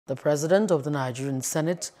The president of the Nigerian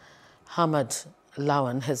Senate,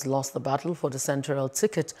 Lawan, has lost the battle for the senatorial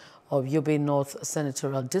ticket of Yobe North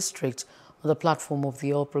Senatorial District on the platform of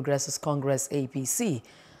the All Progressives Congress APC.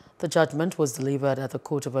 The judgment was delivered at the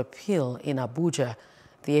Court of Appeal in Abuja.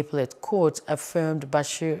 The appellate court affirmed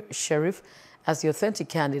Bashir Sheriff as the authentic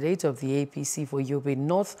candidate of the APC for Yobe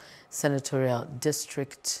North Senatorial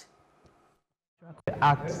District. The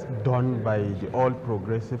acts done by the All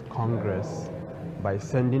Progressive Congress by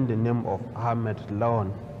sending the name of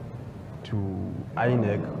Lawan to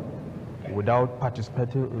INEC without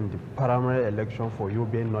participating in the primary election for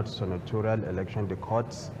Yobe North Senatorial election, the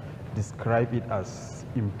courts describe it as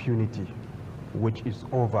impunity, which is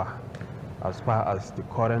over as far as the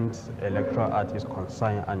current electoral act is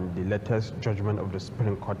concerned and the latest judgment of the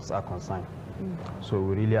Supreme Courts are concerned. So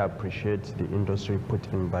we really appreciate the industry put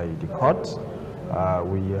in by the court.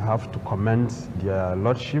 We have to commend their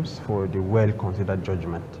lordships for the well-considered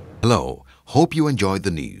judgment. Hello, hope you enjoyed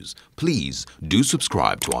the news. Please do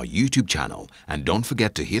subscribe to our YouTube channel and don't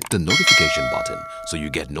forget to hit the notification button so you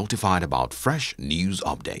get notified about fresh news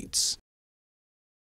updates.